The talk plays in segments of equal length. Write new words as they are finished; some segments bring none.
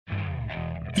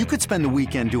You could spend the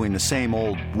weekend doing the same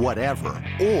old whatever,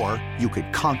 or you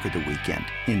could conquer the weekend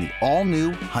in the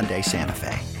all-new Hyundai Santa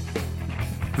Fe.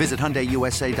 Visit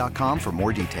HyundaiUSA.com for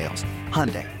more details.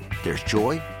 Hyundai, there's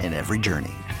joy in every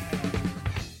journey.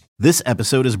 This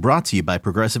episode is brought to you by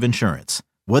Progressive Insurance.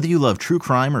 Whether you love true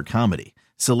crime or comedy,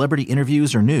 celebrity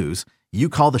interviews or news, you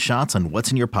call the shots on what's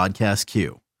in your podcast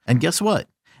queue. And guess what?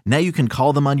 Now you can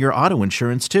call them on your auto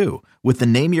insurance too with the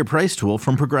Name Your Price tool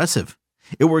from Progressive.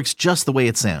 It works just the way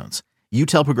it sounds. You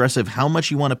tell Progressive how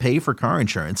much you want to pay for car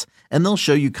insurance, and they'll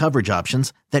show you coverage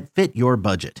options that fit your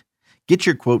budget. Get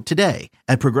your quote today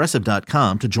at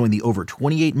Progressive.com to join the over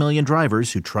 28 million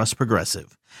drivers who trust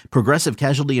Progressive. Progressive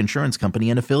Casualty Insurance Company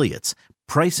and Affiliates.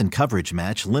 Price and coverage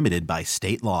match limited by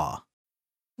state law.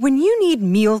 When you need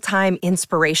mealtime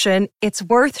inspiration, it's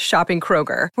worth shopping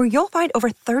Kroger, where you'll find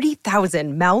over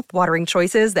 30,000 mouth-watering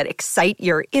choices that excite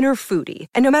your inner foodie.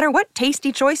 And no matter what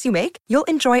tasty choice you make, you'll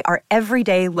enjoy our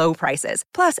everyday low prices,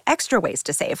 plus extra ways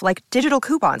to save, like digital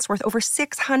coupons worth over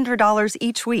 $600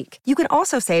 each week. You can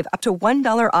also save up to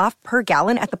 $1 off per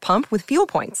gallon at the pump with fuel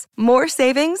points. More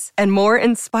savings and more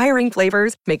inspiring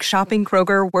flavors make shopping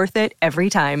Kroger worth it every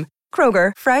time.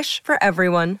 Kroger, fresh for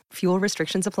everyone. Fuel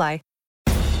restrictions apply.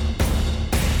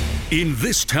 In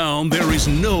this town, there is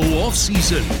no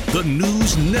off-season. The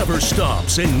news never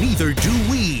stops, and neither do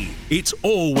we. It's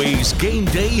always game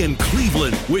day in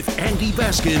Cleveland with Andy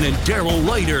Baskin and Daryl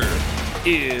Ryder.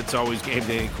 It's always game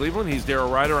day in Cleveland. He's Daryl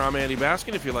Ryder. I'm Andy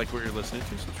Baskin. If you like what you're listening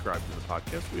to, subscribe to the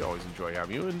podcast. We always enjoy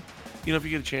having you. And, if you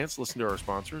get a chance, listen to our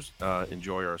sponsors.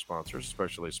 Enjoy our sponsors,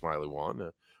 especially Smiley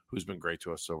One, who's been great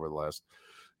to us over the last,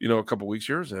 a couple weeks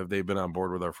here. They've been on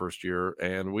board with our first year,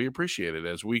 and we appreciate it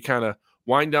as we kind of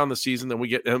wind down the season. Then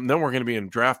then we're going to be in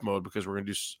draft mode because we're going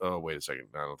to do. Wait a second,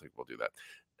 I don't think we'll do that.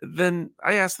 Then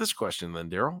I asked this question, then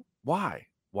Daryl, why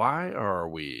are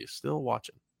we still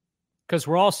watching? Because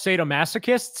we're all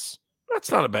sadomasochists.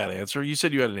 That's not a bad answer. You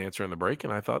said you had an answer in the break,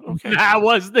 and I thought, okay, that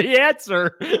was the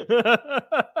answer.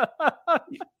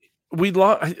 We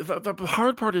love the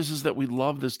hard part is that we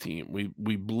love this team.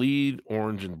 We bleed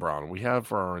orange and brown. We have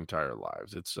for our entire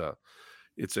lives. It's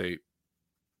a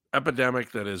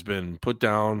epidemic that has been put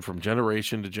down from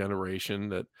generation to generation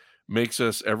that makes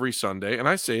us every Sunday. And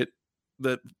I say it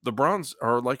that the Browns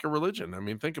are like a religion. I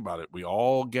mean, think about it. We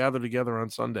all gather together on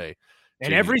Sunday,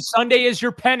 and every Sunday is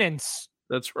your penance.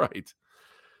 That's right.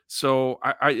 So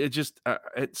I just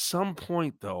at some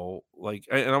point though,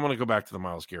 and I want to go back to the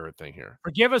Myles Garrett thing here.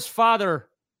 Forgive us, Father.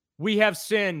 We have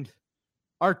sinned.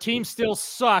 Our team still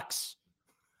sucks.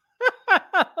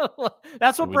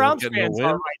 That's what Browns fans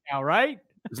are right now, right?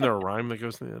 Isn't there a rhyme that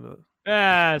goes to the end of it?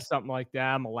 Something like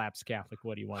that. I'm a lapsed Catholic.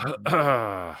 What do you want?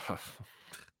 Daryl.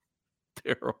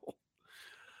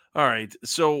 All right.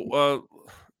 So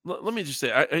let me just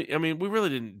say, I mean, we really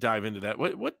didn't dive into that.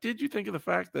 What did you think of the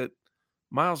fact that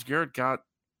Myles Garrett got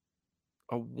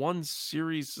a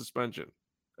 1-series suspension?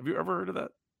 Have you ever heard of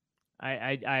that?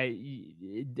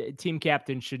 Team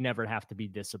captain should never have to be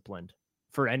disciplined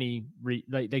for any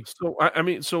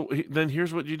So then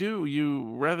here's what you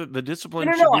do: rather the discipline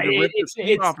should be to rip his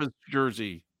team off his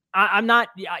jersey. I'm not.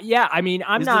 Yeah, I mean,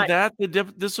 I'm Isn't not. That the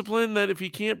discipline that if he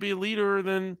can't be a leader,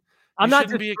 then I'm not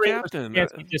shouldn't be a captain. I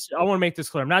want to make this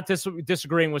clear. I'm not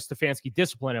disagreeing with Stefanski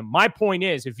discipline. And my point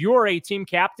is, if you're a team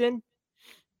captain,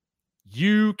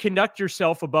 you conduct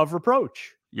yourself above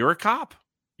reproach. You're a cop.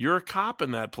 You're a cop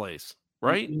in that place,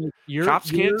 right?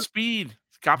 Cops can't speed.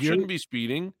 Cops shouldn't be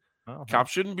speeding. Uh-huh.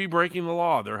 Cops shouldn't be breaking the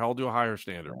law. They're held to a higher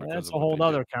standard. That's a whole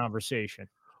other conversation.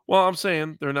 Well, I'm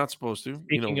saying they're not supposed to.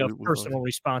 Speaking of personal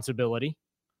responsibility.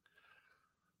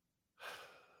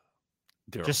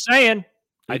 Daryl. Just saying.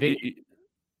 I think.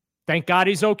 Thank God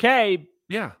he's okay.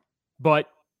 Yeah. But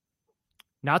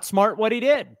not smart what he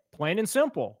did. Plain and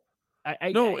simple.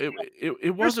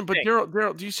 It wasn't. But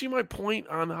Daryl, do you see my point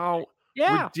on how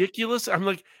ridiculous? I'm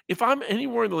like, if I'm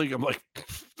anywhere in the league, I'm like,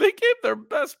 they gave their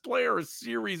best player a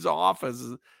series off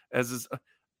as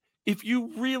if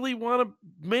you really want to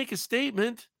make a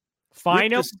statement,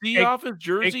 fine him, see off his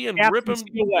jersey and rip him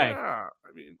away. Yeah,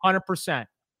 I mean, 100%.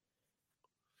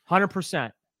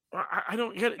 I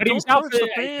don't get it. But don't punch the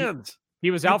fans.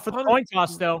 He was out for the coin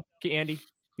toss, though, Andy.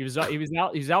 He was out.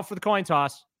 He's out for the coin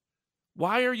toss.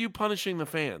 Why are you punishing the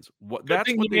fans? That's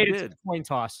what they did. Coin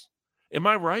toss. Am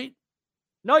I right?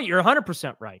 No, you're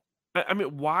 100% right. I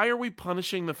mean, why are we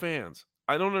punishing the fans?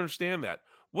 I don't understand that.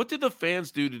 What did the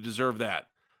fans do to deserve that?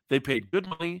 They paid good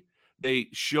money. They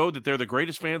showed that they're the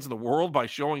greatest fans in the world by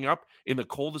showing up in the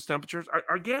coldest temperatures.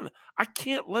 Again, I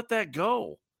can't let that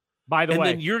go. By the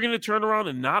way, then you're going to turn around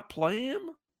and not play him?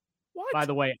 What? By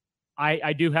the way,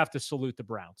 I do have to salute the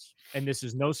Browns. And this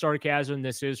is no sarcasm.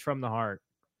 This is from the heart.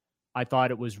 I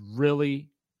thought it was really,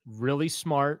 really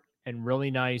smart and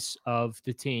really nice of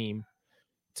the team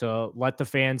to let the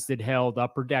fans that held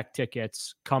upper deck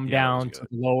tickets come down to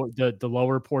the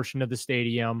lower portion of the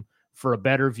stadium for a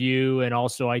better view, and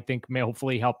also I think may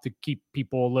hopefully help to keep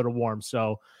people a little warm.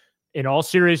 So in all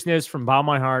seriousness, from bottom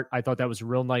of my heart, I thought that was a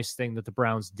real nice thing that the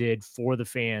Browns did for the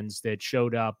fans that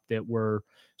showed up, that were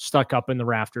stuck up in the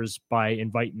rafters, by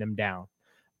inviting them down.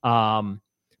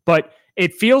 But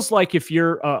it feels like if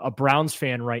you're a Browns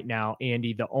fan right now,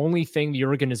 Andy, the only thing the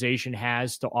organization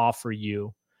has to offer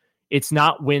you, it's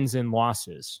not wins and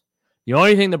losses. The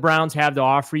only thing the Browns have to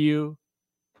offer you,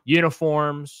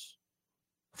 uniforms,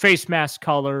 face mask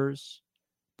colors,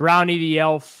 Brownie the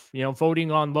Elf,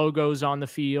 voting on logos on the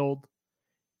field,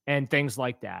 and things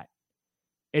like that.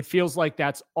 It feels like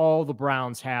that's all the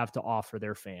Browns have to offer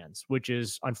their fans, which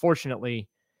is unfortunately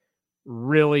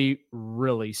really,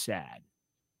 really sad.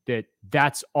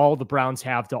 That's all the Browns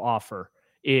have to offer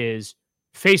is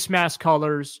face mask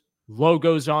colors,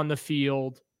 logos on the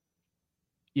field,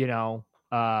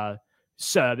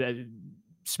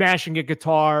 smashing a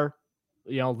guitar,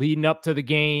 leading up to the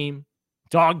game,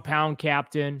 dog pound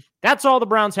captain. That's all the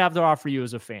Browns have to offer you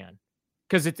as a fan.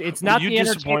 Because it's not the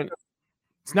entertainment.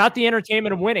 It's not the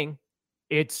entertainment of winning.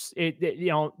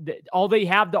 All they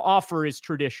have to offer is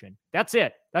tradition. That's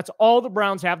it. That's all the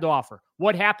Browns have to offer.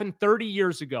 What happened 30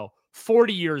 years ago,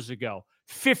 40 years ago,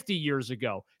 50 years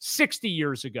ago, 60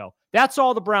 years ago. That's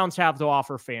all the Browns have to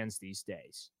offer fans these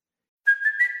days.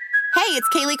 Hey, it's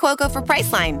Kaylee Cuoco for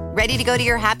Priceline. Ready to go to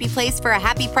your happy place for a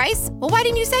happy price? Well, why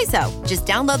didn't you say so? Just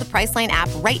download the Priceline app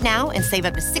right now and save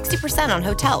up to 60% on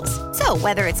hotels. So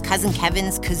whether it's Cousin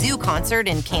Kevin's Kazoo Concert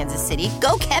in Kansas City,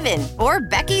 go Kevin, or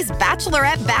Becky's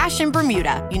Bachelorette Bash in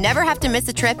Bermuda, you never have to miss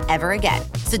a trip ever again.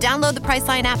 So download the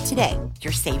Priceline app today.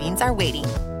 Your savings are waiting.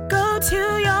 Go to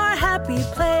your happy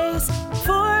place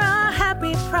for a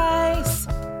happy price.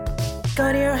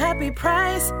 Go to your happy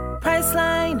price,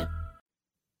 Priceline.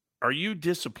 Are you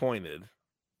disappointed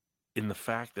in the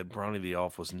fact that Brownie the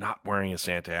Elf was not wearing a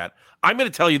Santa hat? I'm going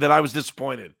to tell you that I was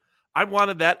disappointed. I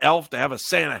wanted that elf to have a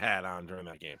Santa hat on during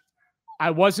that game. I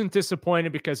wasn't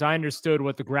disappointed because I understood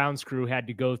what the grounds crew had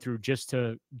to go through just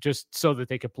so that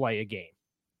they could play a game.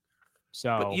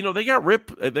 So, but, they got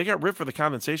ripped. They got ripped for the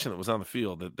condensation that was on the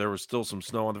field. That there was still some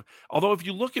snow on the. Although, if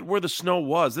you look at where the snow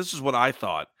was, this is what I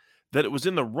thought, that it was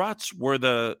in the ruts where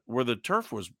the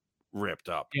turf was ripped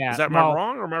up. Yeah, am I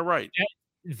wrong or am I right?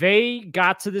 They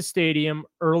got to the stadium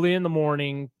early in the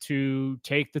morning to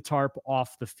take the tarp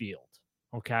off the field.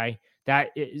 Okay,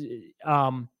 that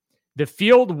the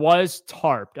field was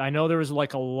tarped. I know there was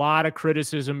like a lot of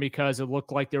criticism because it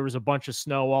looked like there was a bunch of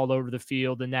snow all over the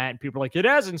field and that, and people are like, it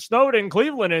hasn't snowed in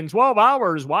Cleveland in 12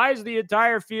 hours. Why is the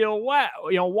entire field wet?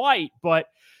 White, but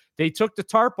they took the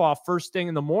tarp off first thing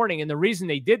in the morning. And the reason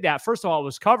they did that, first of all, it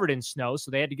was covered in snow. So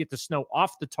they had to get the snow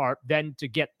off the tarp, then to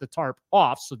get the tarp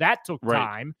off. So that took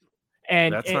time.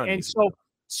 And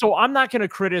so I'm not going to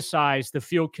criticize the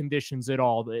field conditions at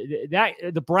all.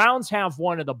 The Browns have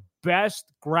one of the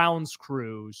best grounds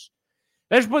crews.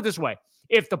 Let's put it this way.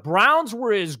 If the Browns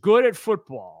were as good at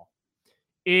football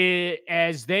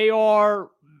as they are,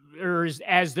 or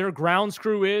as their grounds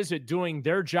crew is at doing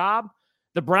their job,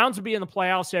 the Browns would be in the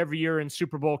playoffs every year and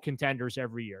Super Bowl contenders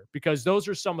every year, because those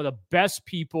are some of the best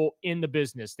people in the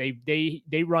business.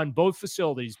 They run both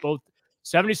facilities, both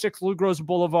 76 Lou Groza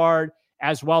Boulevard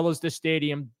as well as the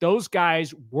stadium. Those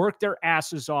guys work their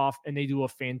asses off and they do a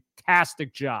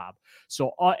fantastic job.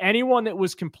 So anyone that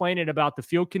was complaining about the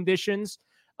field conditions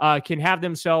can have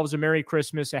themselves a Merry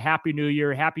Christmas, a Happy New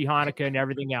Year, Happy Hanukkah, and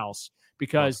everything else,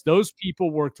 because those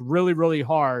people worked really, really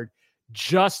hard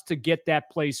just to get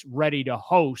that place ready to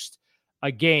host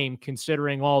a game,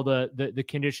 considering all the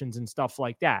conditions and stuff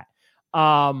like that.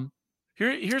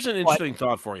 Here's an interesting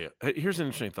thought for you. Here's an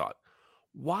interesting thought.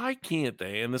 Why can't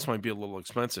they, and this might be a little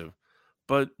expensive,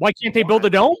 but why can't they build a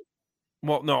dome?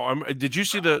 Well, no. Did you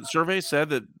see the survey said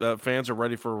that fans are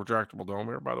ready for a retractable dome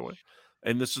here, by the way?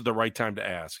 And this is the right time to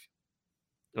ask.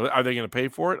 Are they going to pay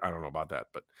for it? I don't know about that,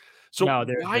 but so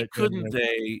why couldn't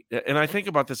they? And I think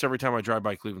about this every time I drive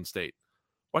by Cleveland State.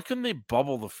 Why couldn't they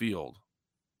bubble the field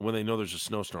when they know there's a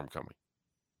snowstorm coming?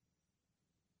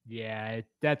 Yeah,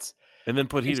 and then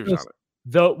put heaters on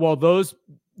it. Those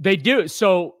they do.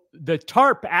 So the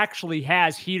tarp actually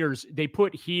has heaters. They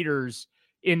put heaters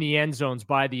in the end zones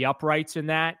by the uprights in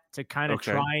that to kind of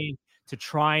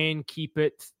try and keep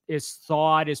it as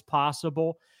thawed as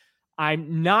possible.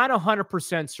 I'm not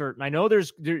 100% certain. I know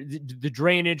the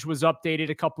drainage was updated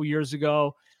a couple years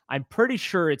ago. I'm pretty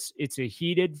sure it's a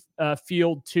heated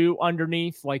field too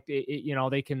underneath. Like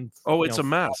they can. Oh, it's a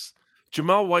mess.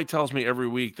 Jamel White tells me every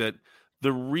week that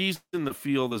the reason the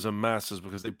field is a mess is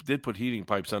because they did put heating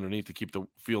pipes underneath to keep the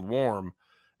field warm,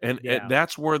 and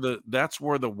that's where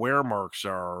the wear marks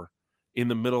are in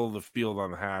the middle of the field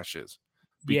on the hashes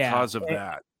because of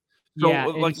that. So,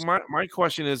 like my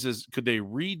question is could they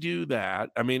redo that?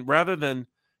 I mean, rather than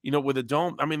with a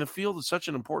dome. I mean, the field is such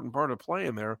an important part of play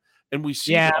in there, and we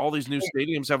see that all these new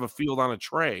stadiums have a field on a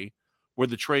tray where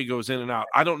the tray goes in and out.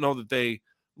 I don't know that they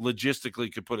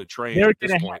logistically could put a tray in at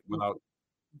this point without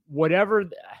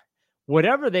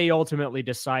whatever they ultimately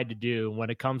decide to do when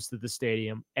it comes to the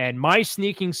stadium. And my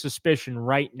sneaking suspicion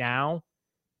right now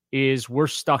is we're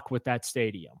stuck with that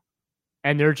stadium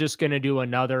and they're just going to do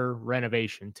another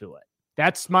renovation to it.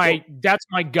 That's my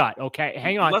gut. Okay.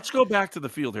 Hang on. Let's go back to the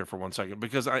field here for 1 second,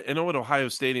 because I know at Ohio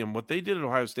Stadium, what they did at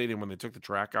Ohio Stadium when they took the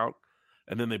track out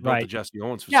and then they built the Jesse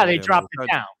Owens facility. Yeah, they dropped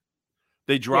it down.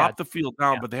 They dropped the field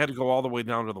down, but they had to go all the way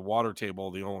down to the water table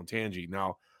of the Olentangy.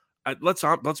 Now,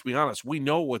 let's be honest. We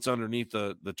know what's underneath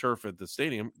the turf at the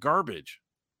stadium: garbage.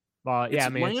 Well, it's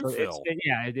landfill.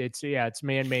 It's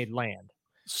man-made land.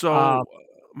 So,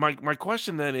 my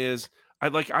question then is, I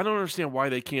don't understand why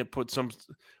they can't put some.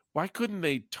 Why couldn't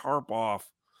they tarp off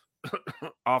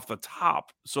the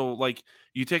top? So, like,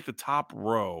 you take the top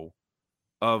row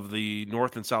of the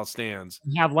north and south stands,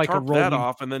 you have like tarp that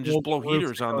off, and then just blow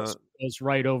heaters on the goes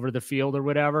right over the field or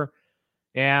whatever.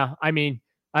 Yeah, I mean,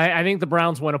 I think the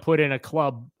Browns want to put in a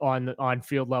club on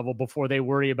field level before they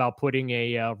worry about putting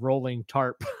a rolling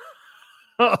tarp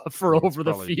for over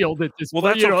the field at this. Well,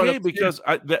 that's okay, because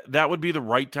that would be the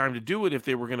right time to do it if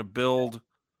they were going to build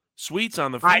suites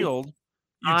on the field.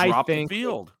 You drop the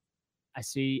field.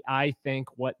 I think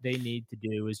what they need to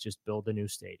do is just build a new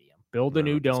stadium, build a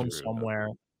new dome somewhere.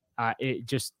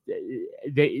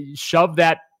 They shove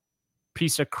that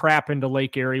piece of crap into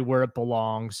Lake Erie where it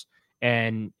belongs,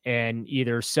 and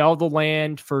either sell the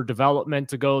land for development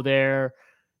to go there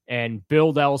and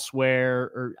build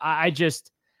elsewhere. Or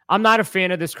I'm not a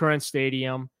fan of this current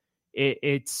stadium.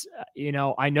 It's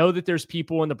I know that there's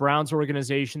people in the Browns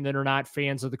organization that are not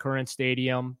fans of the current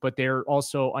stadium, but they're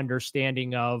also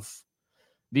understanding of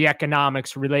the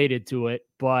economics related to it.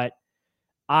 But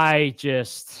the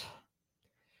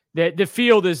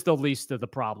field is the least of the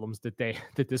problems that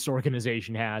this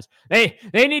organization has. They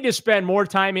need to spend more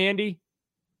time, Andy,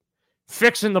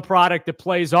 fixing the product that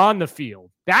plays on the field.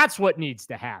 That's what needs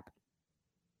to happen.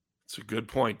 It's a good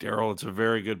point, Daryl. It's a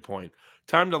very good point.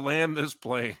 Time to land this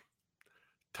plane.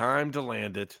 Time to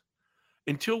land it.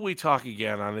 Until we talk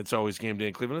again on It's Always Game Day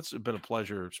in Cleveland, it's been a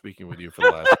pleasure speaking with you for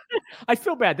the last. I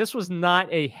feel bad. This was not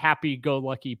a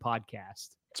happy-go-lucky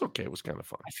podcast. It's okay. It was kind of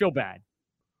fun. I feel bad.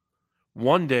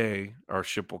 One day our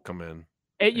ship will come in.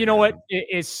 You know what?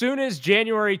 As soon as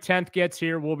January 10th gets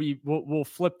here, we'll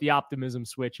flip the optimism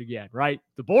switch again, right?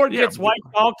 The board gets wiped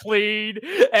all clean,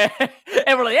 and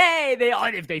we're like, hey,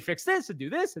 if they fix this and do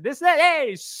this and this, that,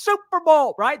 hey, Super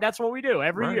Bowl, right? That's what we do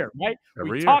every year, right?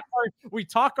 We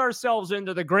talk ourselves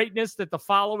into the greatness that the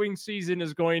following season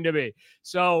is going to be.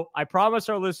 So I promise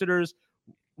our listeners,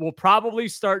 we'll probably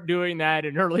start doing that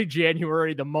in early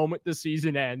January, the moment the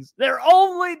season ends. They're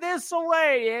only this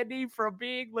away, Andy, from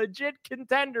being legit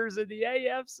contenders in the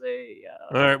AFC.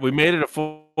 All right, we made it a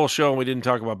full show, and we didn't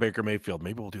talk about Baker Mayfield.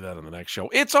 Maybe we'll do that on the next show.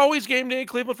 It's Always Game Day in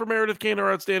Cleveland for Meredith Kane,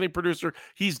 our outstanding producer.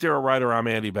 He's Daryl Ryder. I'm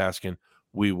Andy Baskin.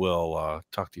 We will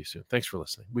talk to you soon. Thanks for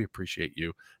listening. We appreciate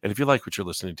you. And if you like what you're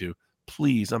listening to,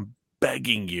 please, I'm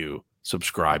begging you,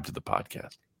 subscribe to the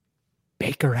podcast.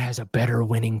 Baker has a better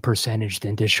winning percentage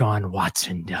than Deshaun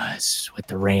Watson does with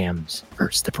the Rams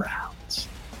versus the Browns.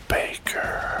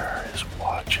 Baker is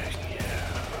watching.